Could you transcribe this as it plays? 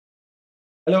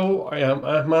Hello, I am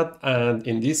Ahmad, and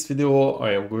in this video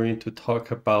I am going to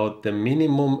talk about the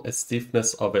minimum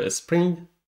stiffness of a spring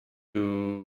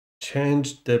to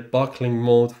change the buckling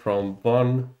mode from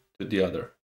one to the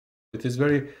other. It is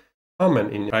very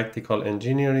common in practical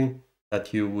engineering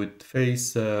that you would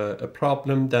face a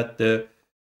problem that the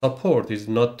support is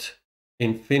not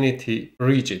infinity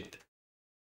rigid.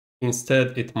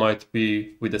 Instead, it might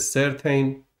be with a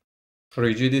certain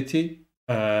rigidity,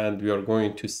 and we are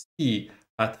going to see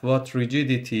at what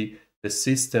rigidity the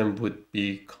system would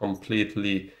be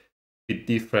completely with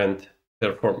different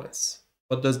performance.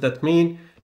 What does that mean?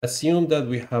 Assume that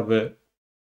we have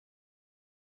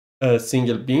a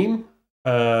single beam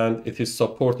and it is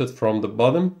supported from the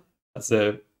bottom as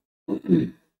a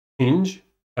hinge,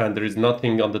 and there is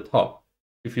nothing on the top.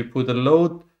 If you put a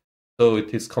load, so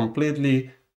it is completely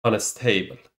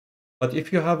unstable. But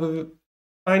if you have a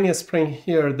tiny spring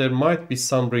here, there might be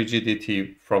some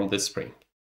rigidity from the spring.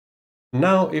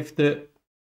 Now, if the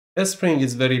spring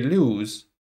is very loose,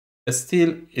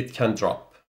 still it can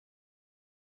drop.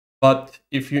 But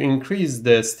if you increase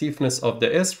the stiffness of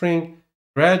the spring,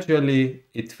 gradually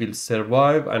it will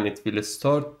survive and it will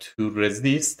start to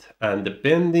resist, and the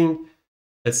bending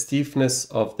stiffness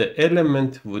of the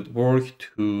element would work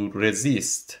to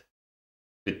resist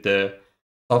with the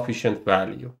sufficient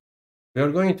value. We are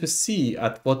going to see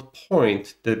at what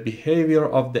point the behavior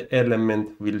of the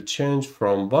element will change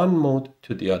from one mode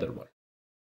to the other one.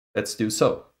 Let's do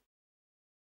so.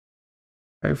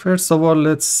 Okay, first of all,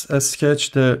 let's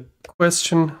sketch the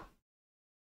question.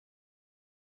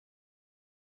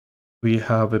 We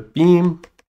have a beam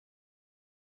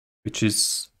which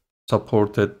is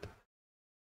supported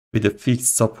with a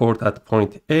fixed support at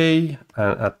point A,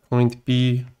 and at point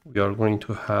B we are going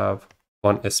to have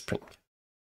one spring.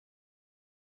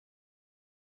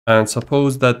 And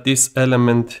suppose that this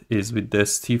element is with the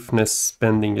stiffness,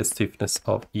 bending stiffness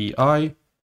of EI,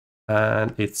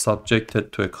 and it's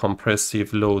subjected to a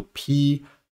compressive load P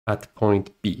at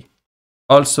point B.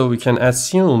 Also, we can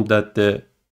assume that the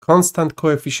constant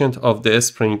coefficient of the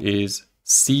spring is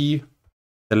C,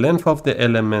 the length of the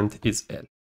element is L.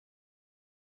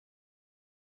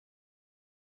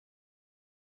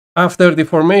 After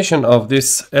deformation of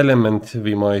this element,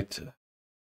 we might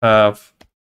have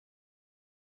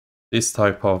this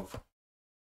type of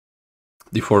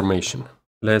deformation.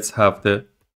 Let's have the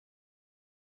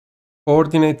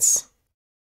coordinates.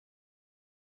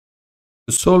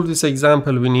 To solve this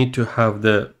example, we need to have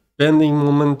the bending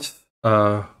moment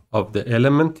of the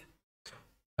element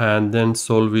and then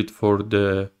solve it for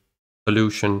the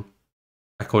solution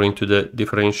according to the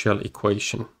differential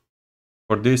equation.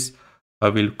 For this, I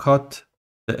will cut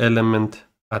the element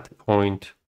at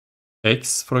point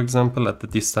X, for example, at the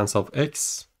distance of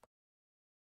X.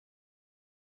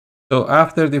 So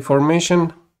after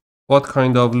deformation, what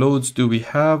kind of loads do we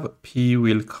have? P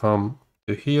will come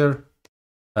to here,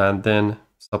 and then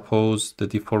suppose the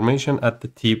deformation at the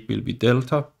tip will be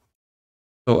delta.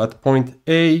 So at point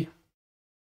A,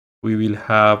 we will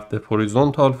have the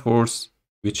horizontal force,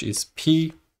 which is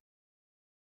P.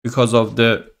 Because of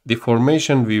the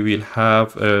deformation, we will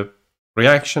have a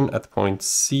reaction at point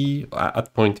C,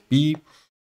 at point B.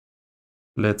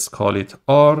 Let's call it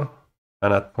R,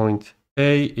 and at point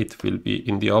A, it will be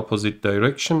in the opposite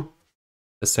direction,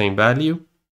 the same value.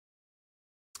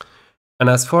 And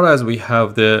as far as we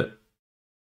have the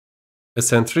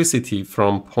eccentricity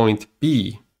from point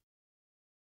B,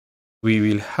 we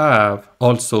will have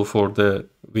also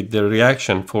with the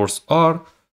reaction force R,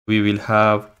 we will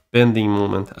have bending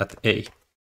moment at A.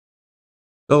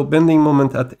 So bending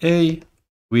moment at A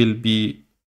will be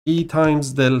E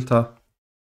times delta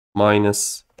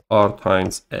minus R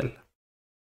times L.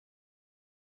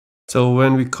 So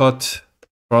when we cut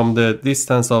from the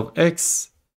distance of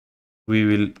X, we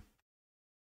will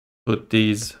put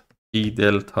these E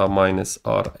delta minus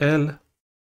RL,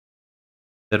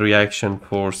 the reaction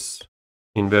force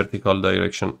in vertical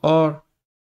direction R,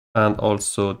 and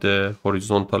also the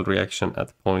horizontal reaction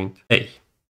at point A.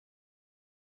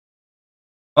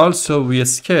 Also, we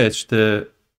sketch the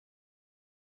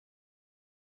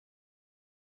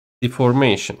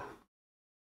deformation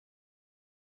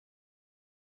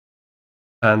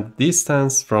and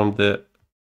distance from the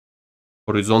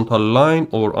horizontal line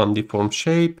or undeformed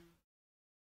shape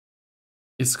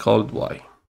is called Y.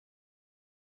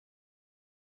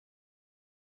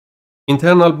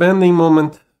 Internal bending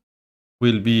moment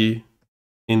will be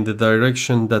in the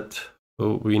direction that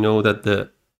we know that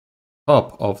the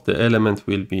top of the element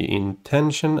will be in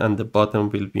tension and the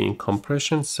bottom will be in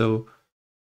compression. So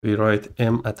we write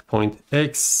M at point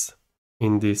X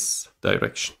in this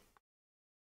direction.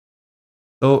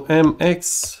 So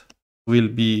mx will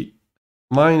be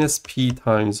minus p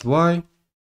times y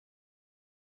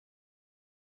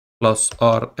plus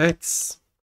rx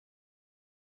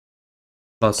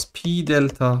plus p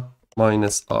delta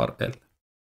minus rl.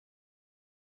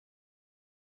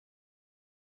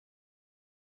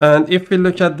 And if we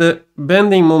look at the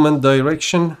bending moment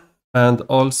direction and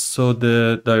also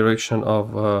the direction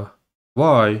of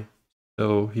y,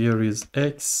 so here is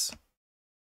x,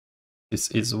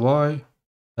 this is y,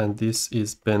 and this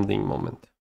is bending moment.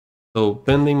 So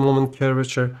bending moment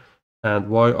curvature and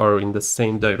y are in the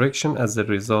same direction. As a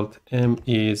result, m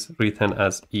is written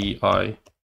as ei,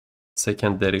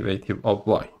 second derivative of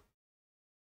y.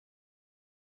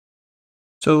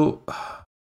 So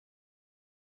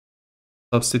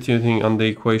substituting on the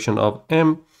equation of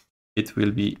m, it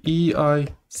will be ei,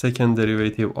 second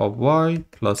derivative of y,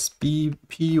 plus py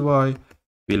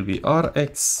will be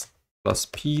rx plus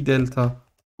p delta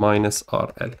minus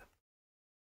rl.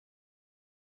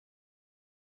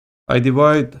 I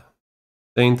divide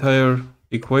the entire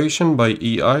equation by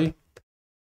ei,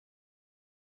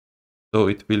 so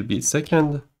it will be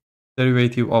second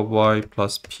derivative of y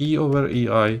plus p over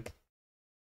ei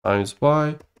times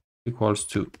y equals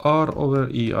to r over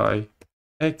ei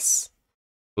x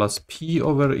plus p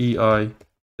over ei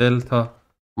delta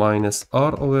minus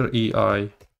r over ei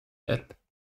l.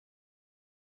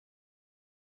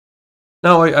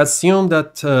 Now I assume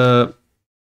that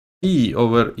p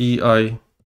over ei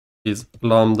is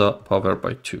lambda power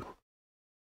by 2.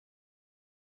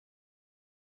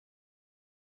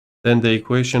 Then the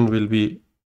equation will be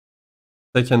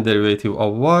second derivative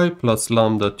of y plus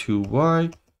lambda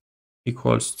 2y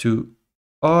equals to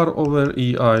r over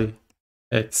ei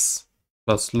x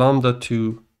plus lambda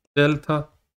 2 delta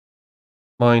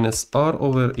minus r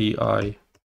over ei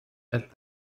l.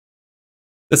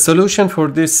 The solution for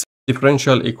this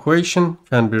differential equation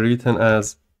can be written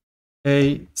as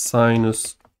a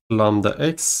sinus lambda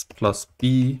x plus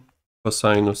b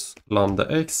cosinus lambda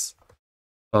x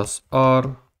plus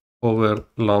r over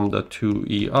lambda 2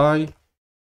 ei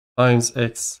times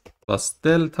x plus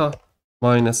delta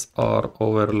minus r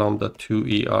over lambda 2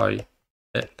 ei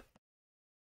l.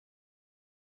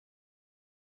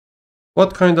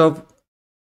 What kind of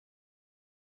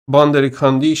boundary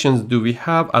conditions do we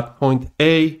have at point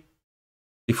A?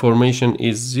 Deformation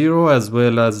is 0 as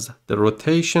well as the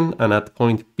rotation, and at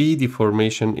point B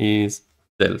deformation is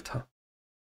delta.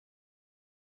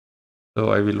 So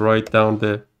I will write down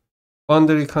the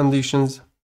boundary conditions.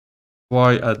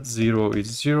 Y at 0 is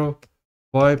 0,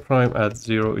 y prime at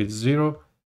 0 is 0,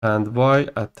 and y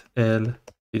at L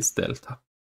is delta.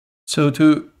 So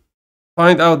to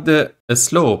find out the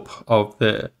slope of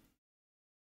the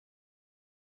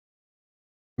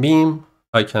beam,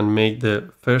 I can make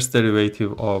the first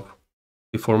derivative of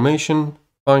deformation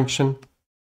function.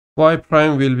 Y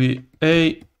prime will be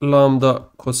a lambda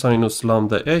cosinus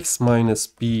lambda x minus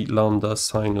b lambda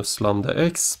sinus lambda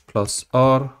x plus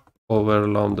r over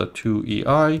lambda 2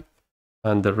 ei,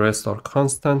 and the rest are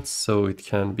constants, so it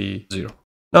can be 0.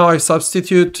 Now I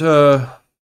substitute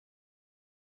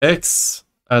x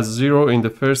as 0 in the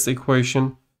first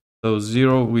equation, so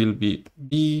 0 will be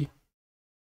b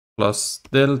plus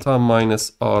delta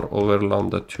minus r over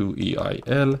lambda 2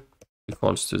 eil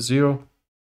equals to 0.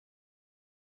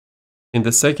 In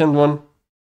the second one,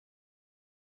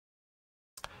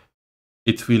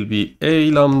 it will be a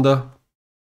lambda,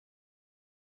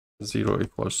 0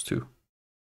 equals to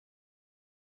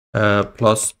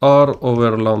plus r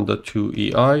over lambda 2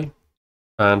 ei,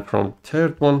 and from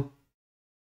third one,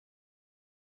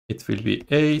 it will be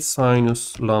a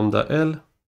sinus lambda l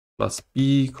plus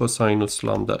b cosinus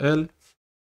lambda l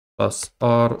plus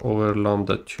r over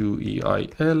lambda 2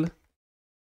 eil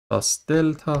plus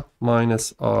delta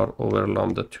minus r over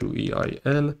lambda 2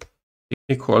 eil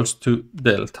equals to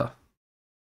delta.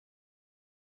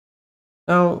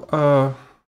 Now,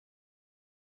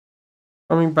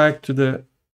 coming back to the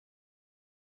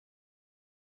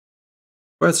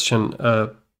question,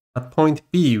 at point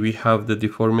B, we have the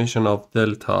deformation of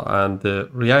delta, and the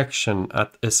reaction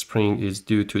at a spring is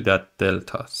due to that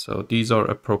delta. So these are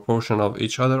a proportion of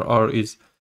each other. R is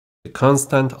the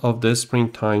constant of the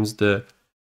spring times the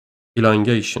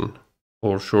elongation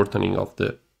or shortening of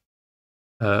the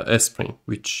spring,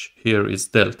 which here is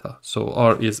delta. So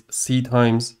R is C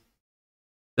times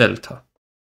delta.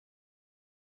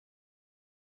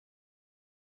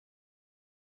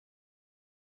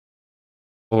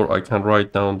 Or I can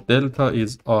write down delta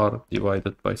is R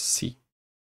divided by C.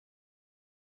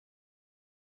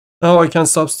 Now I can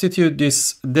substitute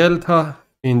this delta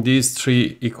in these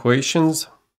three equations.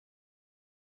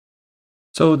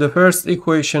 So the first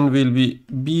equation will be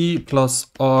B plus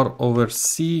R over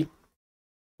C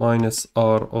minus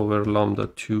R over lambda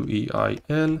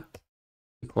 2EIL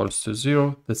equals to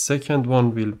 0. The second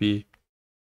one will be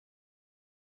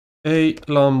A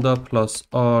lambda plus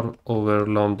R over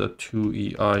lambda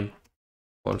 2EI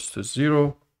equals to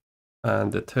 0.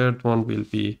 And the third one will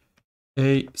be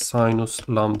A sinus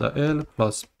lambda L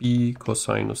plus B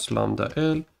cosinus lambda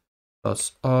L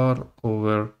plus R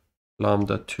over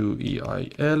lambda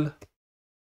 2EIL.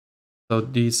 So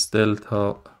this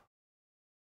delta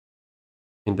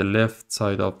in the left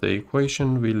side of the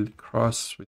equation will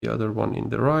cross with the other one in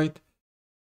the right.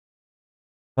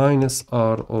 Minus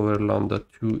R over lambda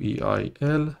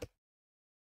 2EIL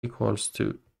equals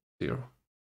to 0.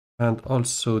 And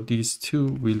also these two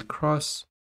will cross.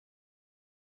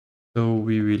 So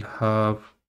we will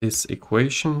have this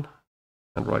equation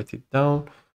and write it down.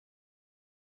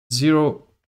 0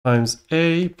 times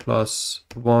A plus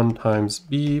 1 times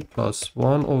B plus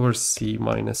 1 over C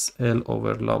minus L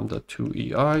over lambda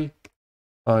 2EI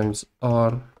times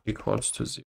R equals to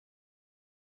 0.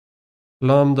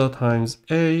 Lambda times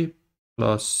A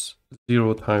plus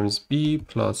 0 times B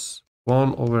plus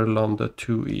 1 over lambda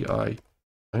 2EI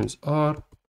times R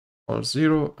or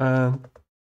 0. And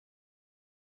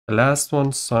the last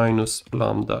one, sinus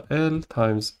lambda L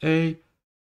times A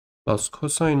plus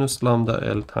cosinus lambda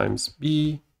L times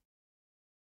B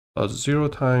plus 0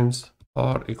 times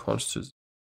R equals to 0.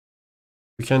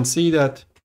 We can see that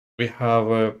we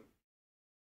have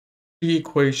 3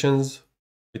 equations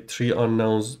with 3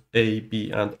 unknowns A, B,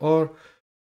 and R,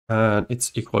 and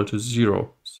it's equal to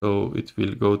 0. So it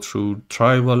will go through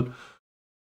trivial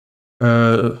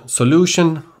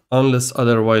solution unless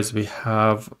otherwise we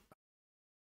have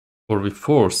or we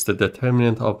force the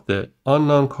determinant of the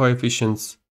unknown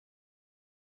coefficients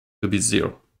to be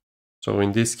 0. So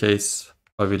in this case,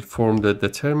 I will form the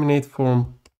determinate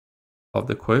form of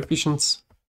the coefficients.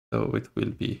 So it will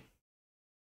be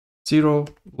 0,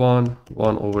 1,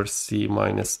 1 over C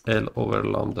minus L over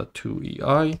lambda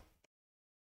 2EI,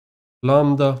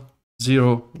 lambda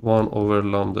 0, 1 over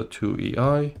lambda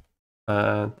 2EI,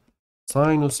 and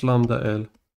sinus lambda L,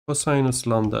 cosinus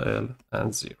lambda L,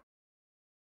 and 0.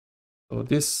 So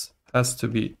this has to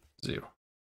be 0.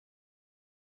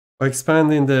 By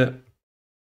expanding the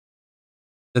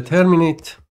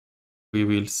determinate, we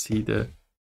will see the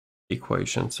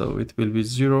equation. So it will be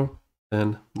 0,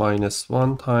 then minus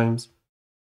 1 times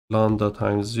lambda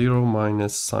times 0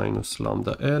 minus sinus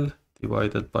lambda L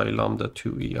divided by lambda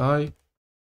 2EI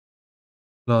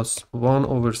plus 1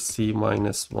 over C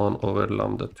minus 1 over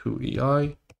lambda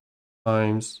 2EI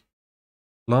times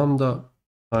lambda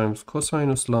times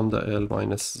cosinus lambda L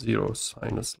minus 0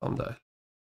 sinus lambda L.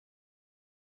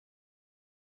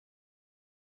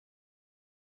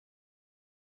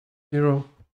 Zero,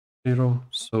 0,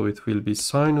 so it will be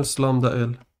sinus lambda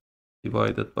L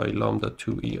divided by lambda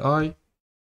 2EI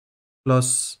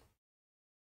plus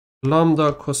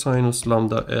lambda cosinus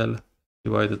lambda L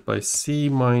divided by C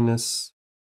minus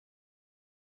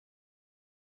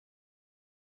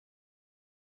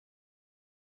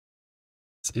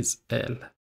is L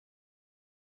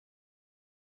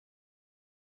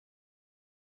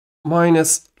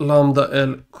minus lambda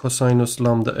L cosinus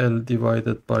lambda L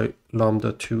divided by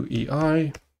lambda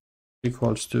 2EI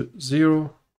equals to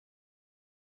 0.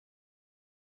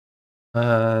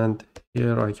 And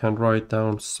here I can write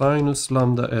down sinus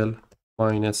lambda L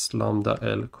minus lambda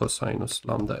L cosinus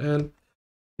lambda L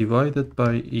divided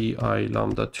by EI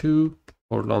lambda 2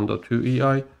 or lambda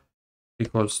 2EI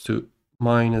equals to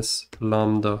minus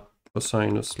lambda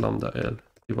cosinus lambda L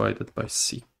divided by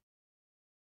C.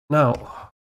 Now,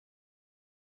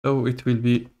 so it will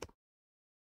be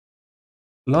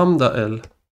lambda L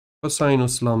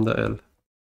cosinus lambda L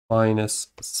minus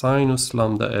sinus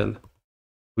lambda L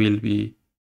will be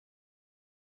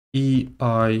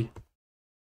EI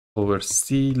over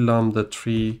C lambda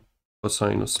 3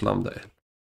 cosinus lambda L.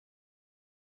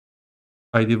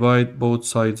 I divide both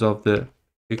sides of the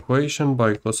equation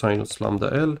by cosinus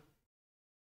lambda L.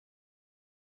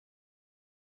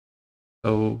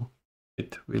 So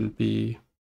it will be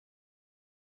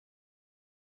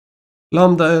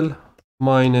lambda L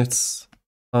minus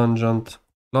tangent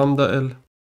lambda L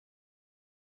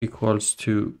equals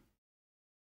to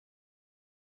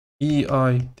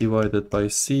EI divided by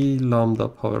C lambda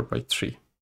power by 3.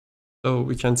 So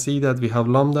we can see that we have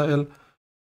lambda L.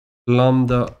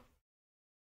 Lambda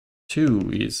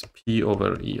 2 is P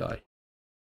over EI.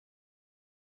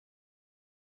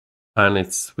 And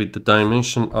it's with the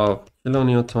dimension of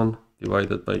kilonewton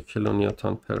divided by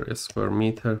kilonewton per square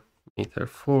meter, meter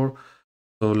 4.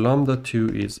 So lambda 2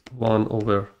 is 1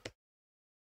 over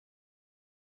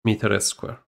meter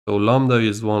square. So lambda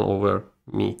is 1 over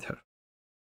meter.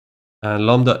 And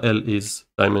lambda L is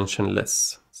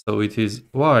dimensionless. So it is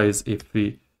wise if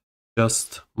we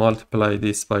just multiply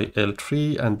this by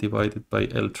L3 and divide it by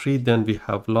L3, then we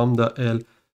have lambda L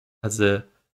as a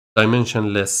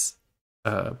dimensionless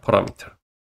parameter.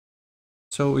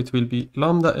 So it will be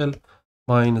lambda L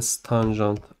minus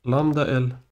tangent lambda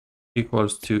L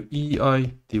equals to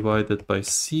EI divided by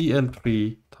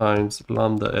CL3 times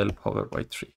lambda L power by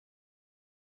 3.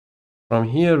 From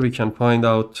here we can find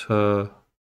out the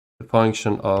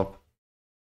function of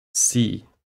C,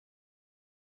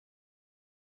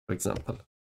 for example.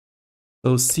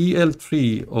 So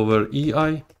CL3 over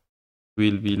EI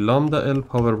will be lambda L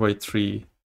power by 3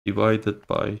 divided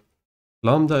by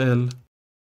lambda L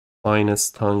minus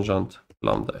tangent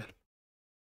lambda L.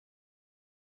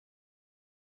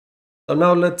 So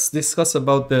now let's discuss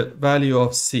about the value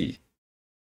of C.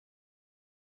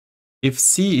 If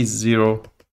C is 0,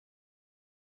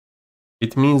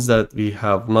 it means that we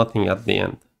have nothing at the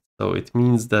end. So it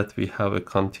means that we have a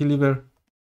cantilever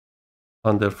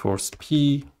under force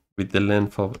P with the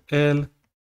length of L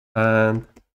and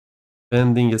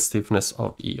bending stiffness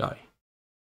of EI.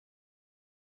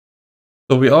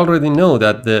 So we already know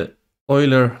that the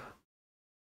Euler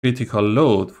critical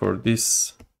load for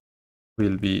this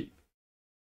will be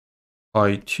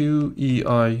I2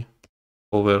 EI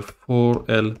over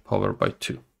 4L power by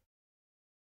 2.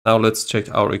 Now let's check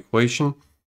our equation.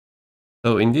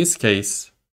 So in this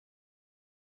case,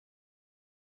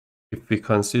 if we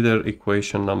consider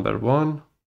equation number 1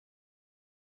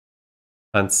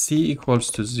 and C equals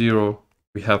to 0,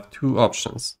 we have two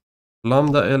options.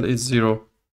 Lambda L is 0,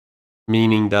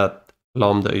 meaning that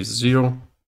lambda is 0,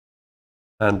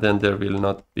 and then there will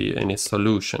not be any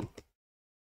solution.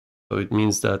 So it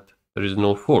means that there is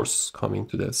no force coming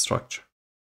to the structure.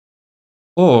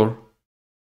 Or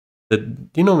the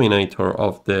denominator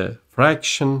of the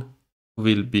fraction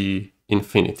will be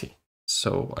infinity.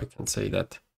 So I can say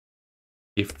that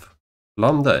if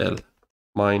lambda L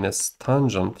minus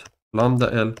tangent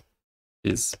lambda L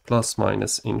is plus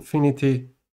minus infinity,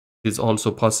 it is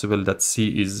also possible that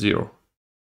C is 0.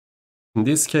 In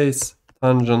this case,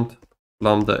 tangent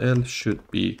lambda L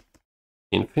should be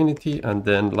infinity, and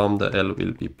then lambda L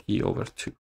will be P over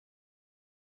 2.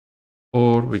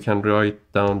 Or we can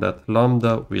write down that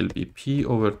lambda will be P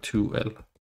over 2L.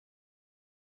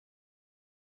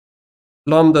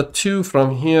 Lambda 2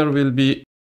 from here will be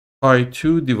pi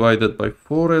 2 divided by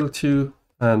 4L2,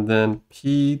 and then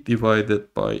P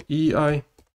divided by EI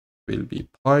will be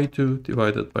pi 2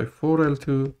 divided by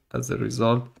 4L2. As a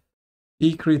result,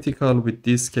 E critical with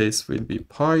this case will be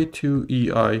pi 2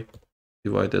 EI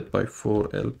divided by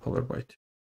 4L power by 2.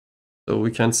 So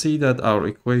we can see that our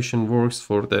equation works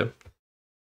for the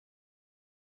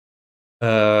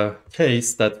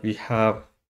case that we have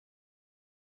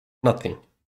nothing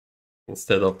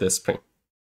instead of the spring.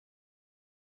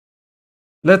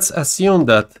 Let's assume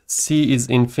that C is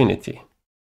infinity.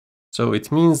 So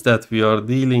it means that we are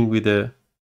dealing with a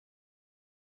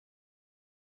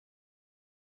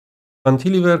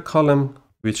cantilever column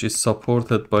which is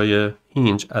supported by a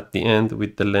hinge at the end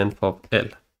with the length of L.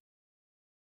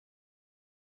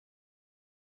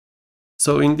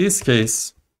 So in this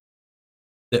case,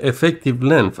 the effective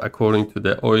length according to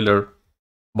the Euler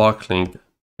buckling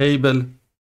table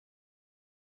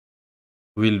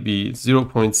will be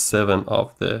 0.7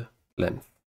 of the length.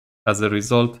 As a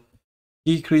result,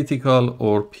 P critical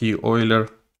or P Euler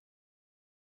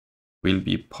will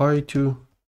be pi 2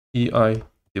 EI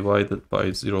divided by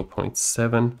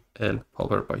 0.7 L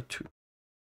power by 2.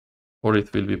 Or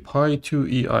it will be pi 2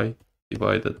 EI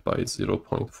divided by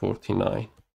 0.49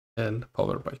 L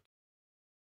power by 2.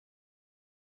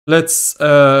 Let's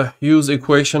use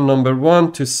equation number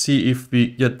 1 to see if we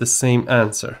get the same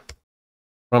answer.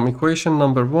 From equation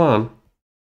number 1,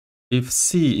 if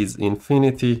C is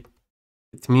infinity,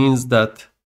 it means that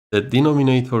the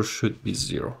denominator should be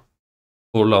 0,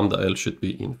 or lambda L should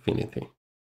be infinity.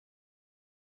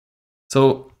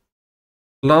 So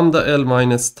lambda L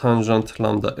minus tangent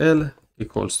lambda L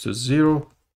equals to 0.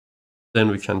 Then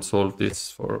we can solve this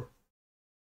for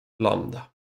lambda.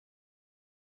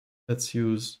 Let's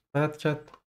use MathCat.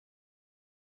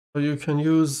 So you can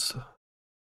use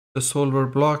the solver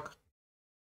block.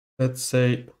 Let's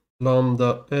say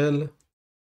lambda L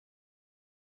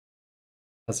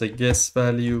as a guess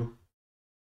value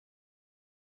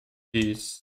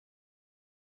is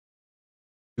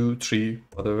 2, 3,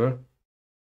 whatever.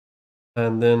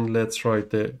 And then let's write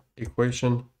the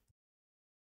equation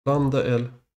lambda L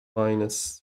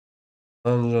minus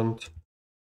tangent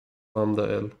lambda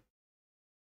L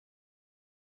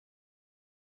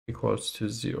equals to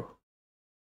 0.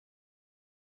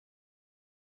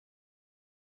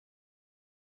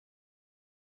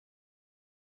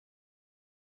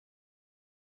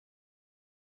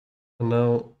 And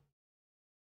now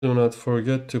do not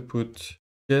forget to put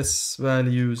guess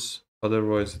values,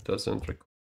 otherwise it doesn't record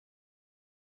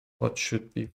what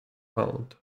should be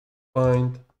found.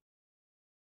 Find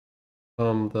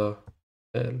lambda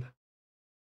L.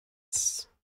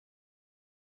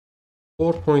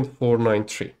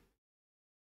 4.493.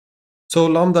 So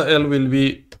lambda L will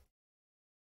be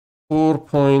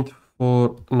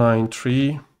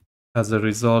 4.493. As a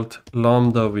result,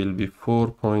 lambda will be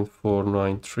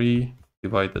 4.493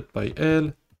 divided by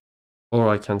L. Or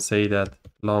I can say that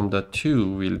lambda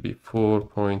 2 will be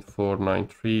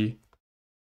 4.493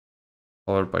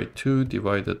 powered by 2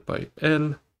 divided by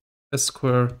L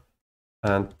square,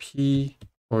 and P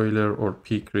Euler or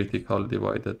P critical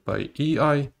divided by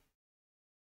EI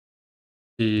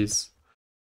is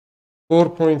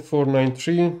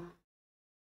 4.493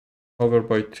 powered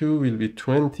by 2 will be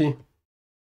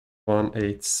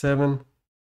 20.187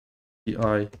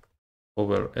 EI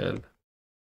over L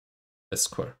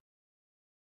square.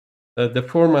 The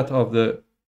format of the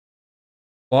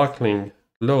buckling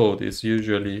load is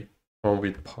usually come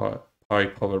with pi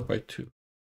powered by 2.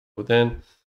 So then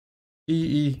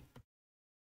PE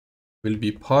will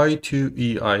be pi 2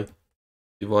 EI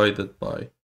divided by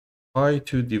pi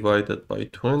 2 divided by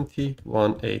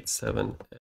 20.187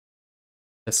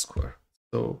 square.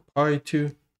 So pi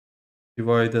 2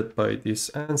 divided by this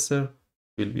answer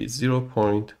will be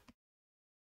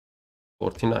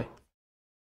 0.49,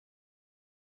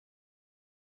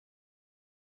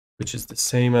 which is the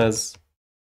same as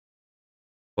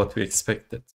what we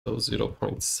expected. So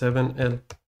 0.7 L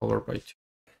powered by 2.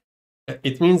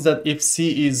 It means that if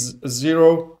C is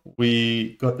 0,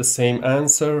 we got the same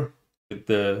answer with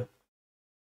the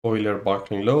Euler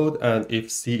buckling load, and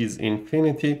if C is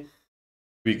infinity,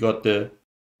 we got the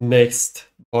next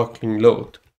buckling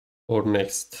load or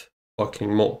next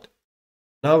buckling mode.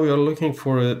 Now we are looking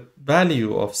for a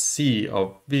value of C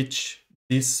of which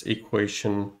this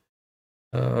equation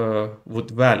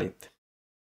would valid.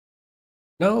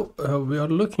 Now we are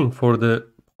looking for the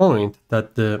point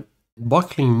that the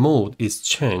buckling mode is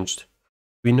changed.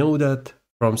 We know that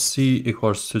from C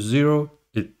equals to 0,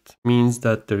 it means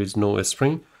that there is no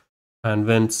spring. And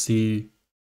when C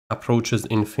approaches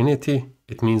infinity,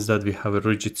 it means that we have a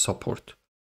rigid support.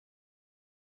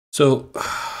 So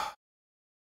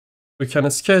we can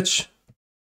sketch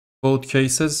both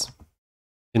cases.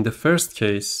 In the first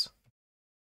case,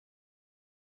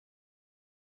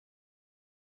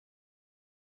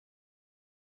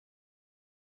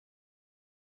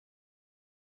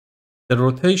 the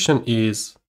rotation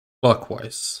is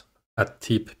clockwise at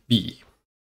tip B.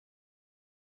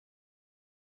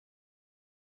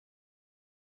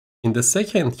 In the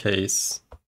second case,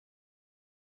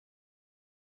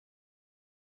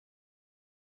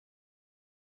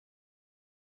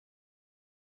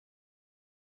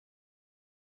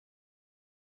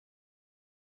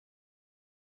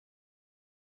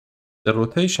 the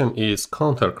rotation is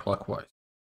counterclockwise.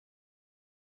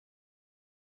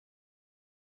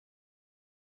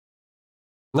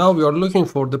 Now we are looking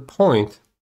for the point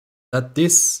that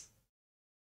this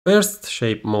first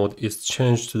shape mode is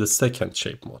changed to the second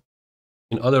shape mode.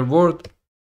 In other words,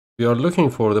 we are looking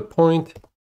for the point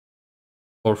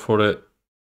or for a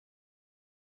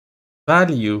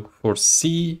value for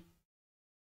C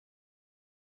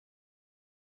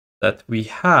that we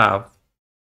have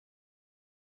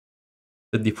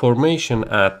the deformation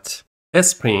at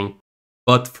spring,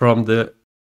 but from the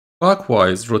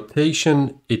clockwise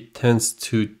rotation, it tends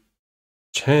to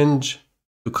change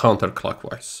to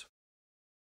counterclockwise.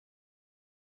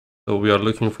 So we are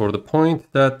looking for the point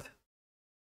that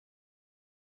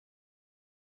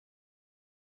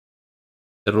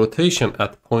the rotation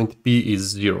at point B is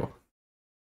 0.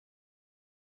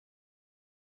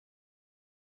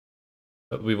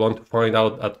 But we want to find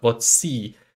out at what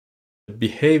C the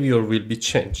behavior will be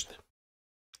changed.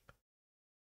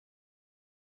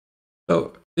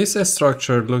 So this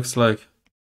structure looks like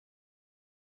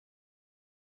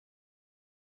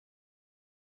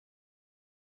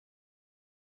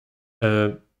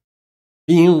a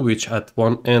beam which at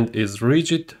one end is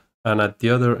rigid and at the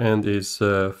other end is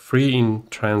free in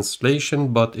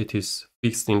translation, but it is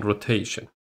fixed in rotation.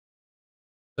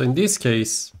 So in this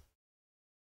case,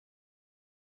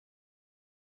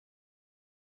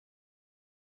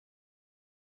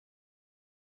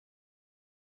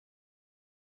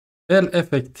 L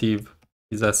effective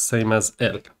is as same as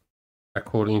L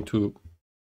according to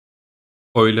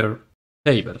Euler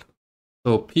table.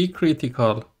 So P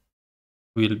critical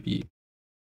will be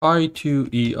pi 2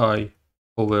 ei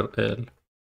over L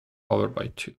powered by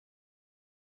 2.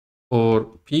 For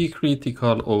P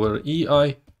critical over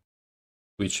ei,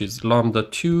 which is lambda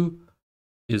 2,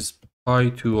 is pi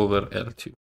 2 over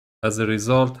L2. As a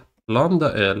result,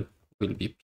 lambda L will be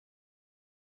P.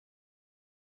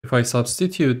 If I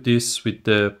substitute this with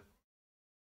the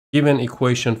given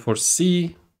equation for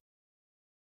C,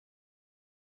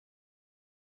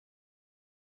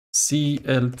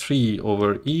 CL3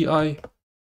 over EI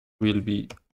will be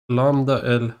lambda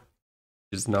L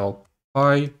is now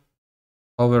pi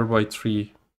powered by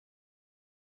 3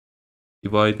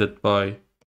 divided by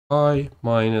pi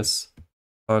minus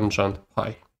tangent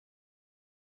pi,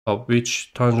 of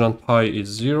which tangent pi is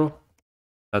 0.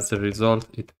 As a result,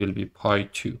 it will be pi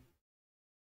 2.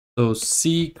 So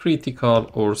C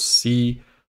critical, or C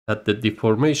at the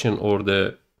deformation or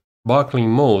the buckling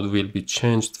mode, will be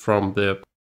changed from the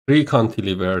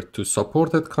pre-cantilever to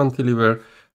supported cantilever,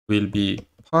 will be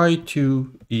pi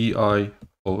 2 ei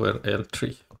over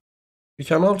L3. We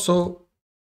can also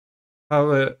have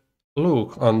a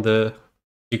look on the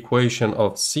equation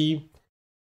of C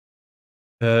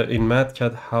in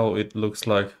MATCAD, how it looks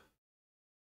like.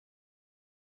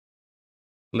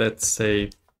 Let's say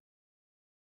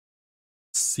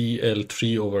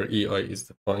CL3 over EI is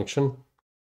the function.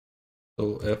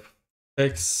 So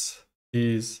fx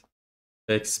is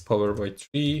x powered by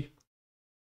 3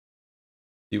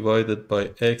 divided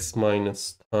by x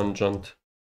minus tangent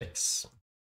x.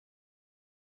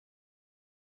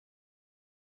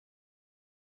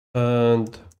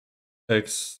 And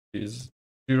x is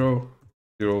 0,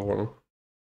 0, 1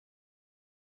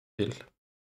 till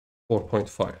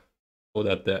 4.5. So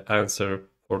that the answer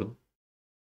for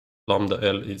lambda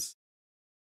L is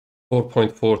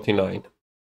 4.49.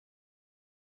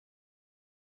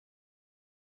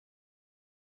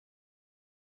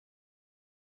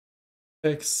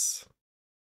 X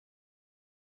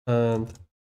and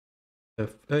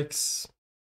fx,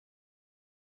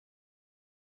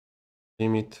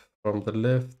 limit from the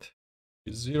left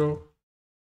is 0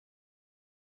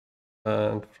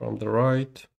 and from the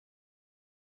right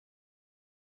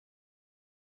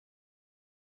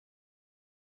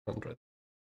 100.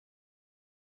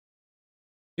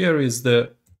 Here is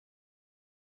the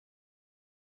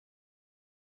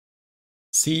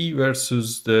C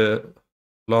versus the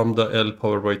lambda L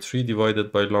powered by 3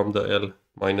 divided by lambda L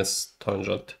minus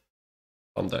tangent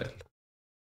lambda L.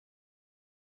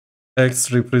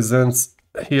 X represents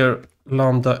here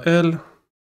lambda L,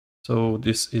 so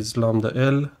this is lambda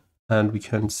L, and we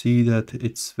can see that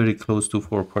it's very close to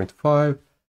 4.5,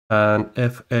 and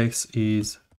fx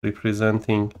is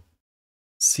representing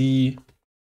C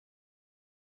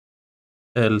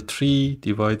L3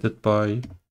 divided by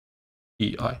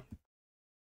EI.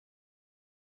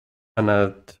 And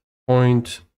at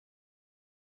point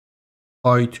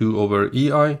pi 2 over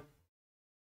EI,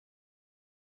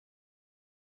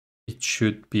 it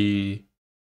should be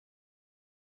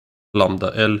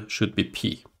lambda L should be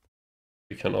P.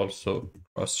 We can also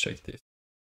cross-check this.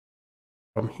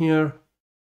 From here,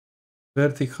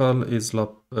 vertical is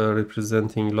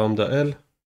representing lambda L,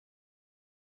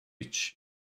 which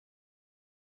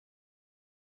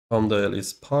lambda L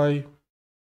is pi,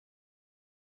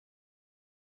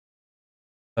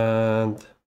 and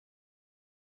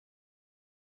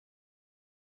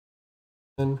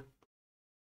then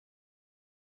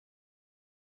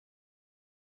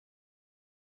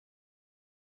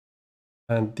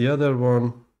the other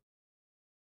one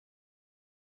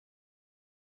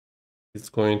is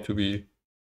going to be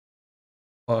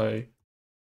pi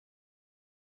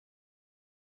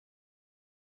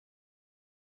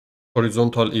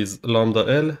horizontal is lambda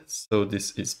L, so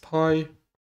this is pi,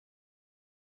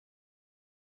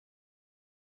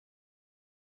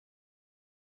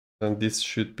 and this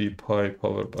should be pi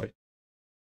powered by.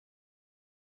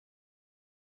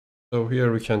 So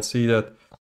here we can see that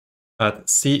at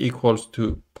C equals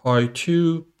to pi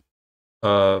 2,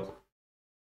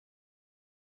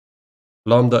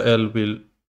 lambda L will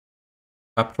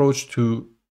approach to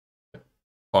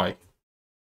pi.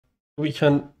 We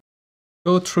can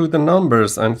go through the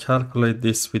numbers and calculate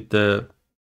this with the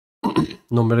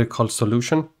numerical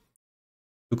solution.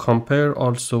 To compare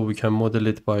also, we can model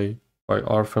it by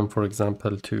RFM, for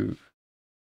example, to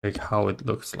check how it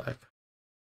looks like.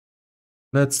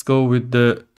 Let's go with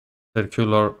the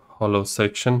circular hollow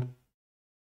section,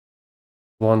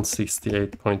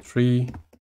 168.3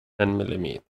 10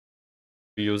 millimeters.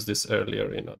 We used this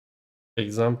earlier in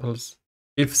examples.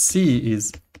 If C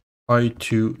is pi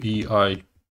 2 EI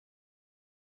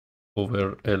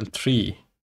over L3,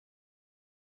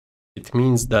 it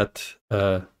means that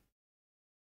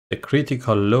the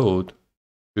critical load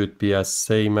should be as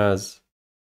same as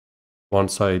one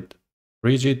side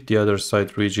rigid, the other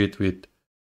side rigid with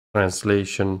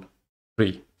translation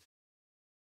free.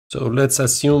 So let's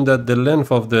assume that the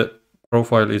length of the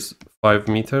profile is 5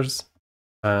 meters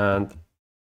and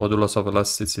modulus of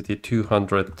elasticity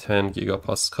 210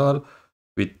 gigapascal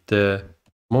with the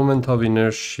moment of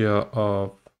inertia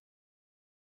of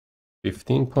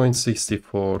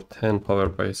 15.64 10 power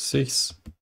by 6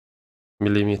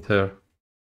 millimeter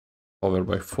power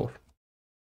by 4.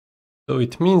 So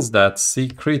it means that C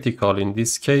critical in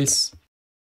this case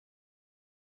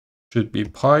should be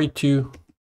pi to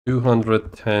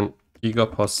 210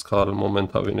 gigapascal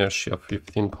moment of inertia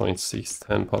 15.6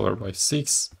 10 power by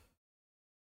 6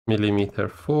 millimeter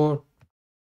 4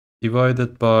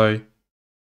 divided by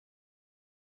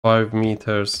 5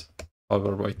 meters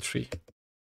power by 3.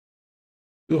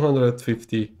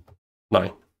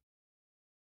 259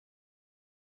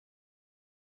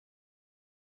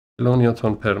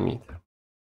 kilonewton per meter.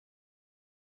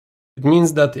 It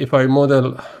means that if I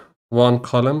model one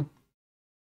column,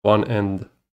 one end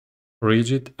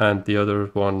rigid and the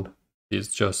other one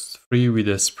is just free with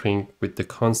a spring with the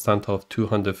constant of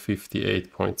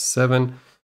 258.7,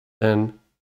 then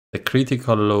the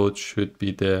critical load should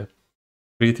be the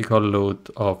critical load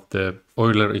of the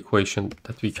Euler equation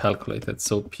that we calculated.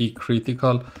 So P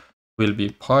critical will be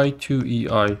pi 2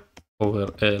 EI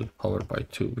over L power by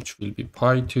 2, which will be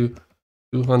pi to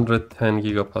 210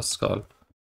 gigapascal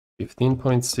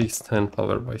 15.6 10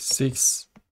 power by 6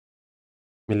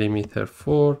 millimeter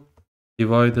 4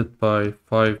 divided by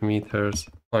 5 meters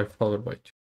 5 power by 2.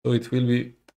 So it will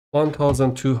be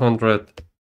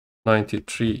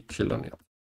 1293 kilonewton.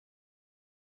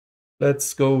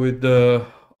 Let's go with the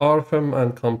RFM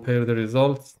and compare the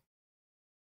results.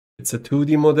 It's a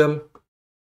 2D model,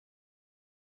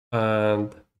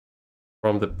 and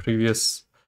from the previous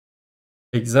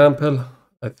example,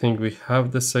 I think we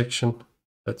have the section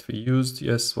that we used.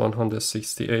 Yes,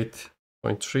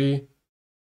 168.3.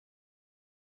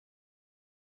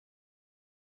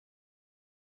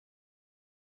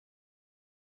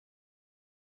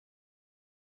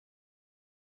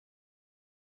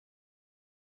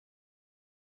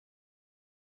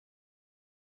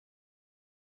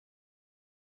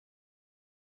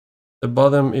 The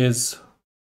bottom is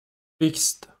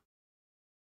fixed.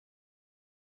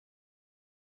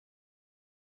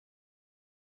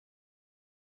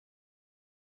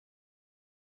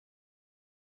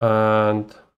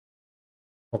 And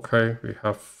okay, we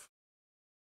have,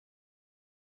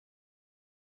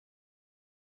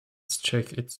 let's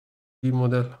check its D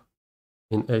model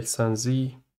in X and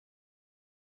Z.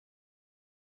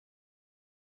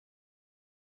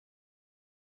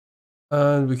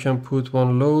 And we can put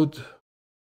one load,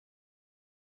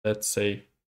 let's say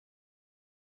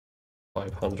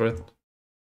 500.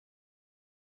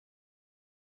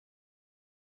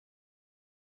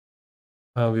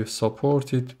 And we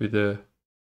support it with a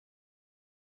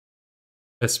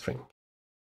spring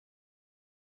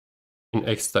in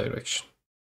X direction.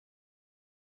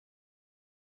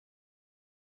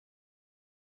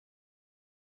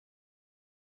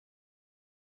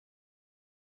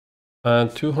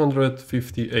 And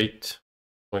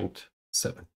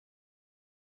 258.7.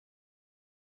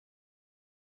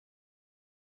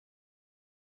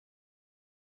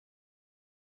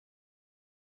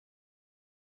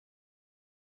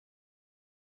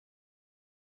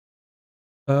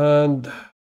 And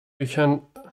we can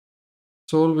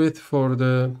solve it for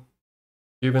the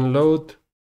given load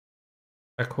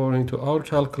according to our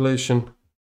calculation.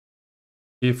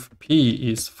 If P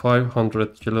is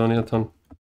 500 kilonewton,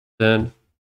 then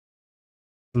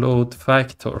load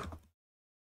factor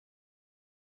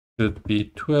should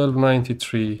be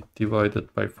 1293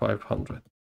 divided by 500,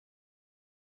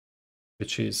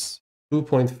 which is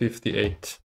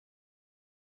 2.58.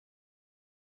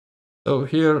 So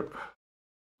here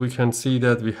we can see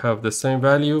that we have the same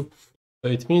value.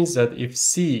 So it means that if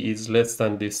C is less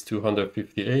than this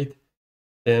 258,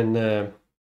 then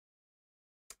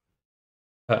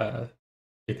it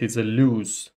is a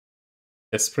loose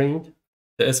spring.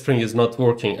 The spring is not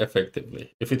working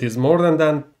effectively. If it is more than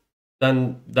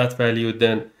that value,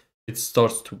 then it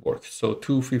starts to work. So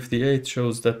 258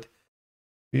 shows that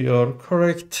we are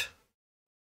correct.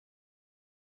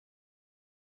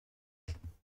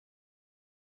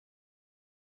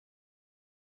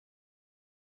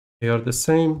 They are the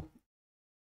same.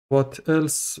 What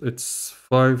else? It's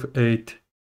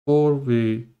 584.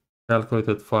 We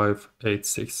calculated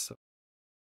 586. So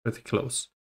pretty close.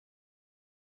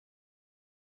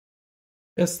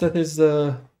 Yes, that is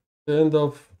the end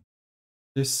of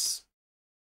this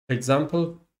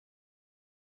example.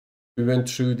 we went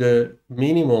through the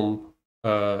minimum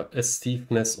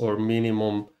stiffness or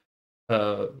minimum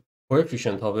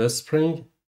coefficient of a spring,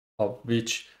 of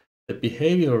which the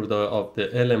behavior of the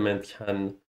element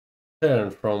can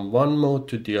turn from one mode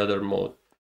to the other mode.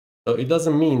 So it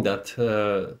doesn't mean that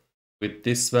with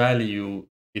this value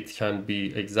it can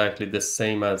be exactly the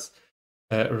same as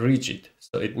rigid.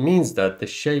 So it means that the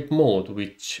shape mode,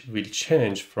 which will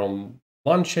change from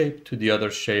one shape to the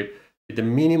other shape with the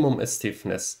minimum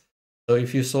stiffness. So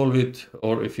if you solve it,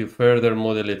 or if you further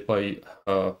model it by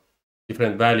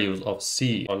different values of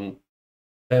C on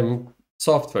FEM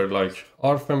software like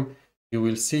RFEM, you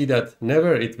will see that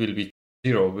never it will be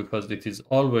 0, because it is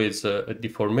always a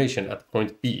deformation at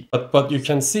point B. But you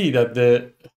can see that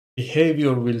the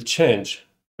behavior will change.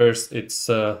 First it's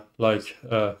like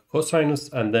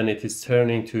cosinus, and then it is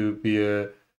turning to be a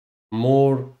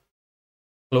more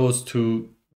close to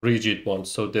rigid one.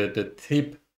 So the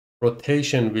tip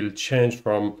rotation will change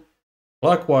from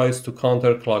clockwise to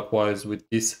counterclockwise with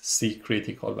this C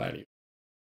critical value.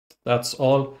 That's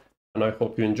all, and I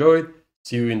hope you enjoyed.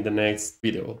 See you in the next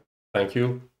video. Thank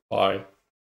you. Bye.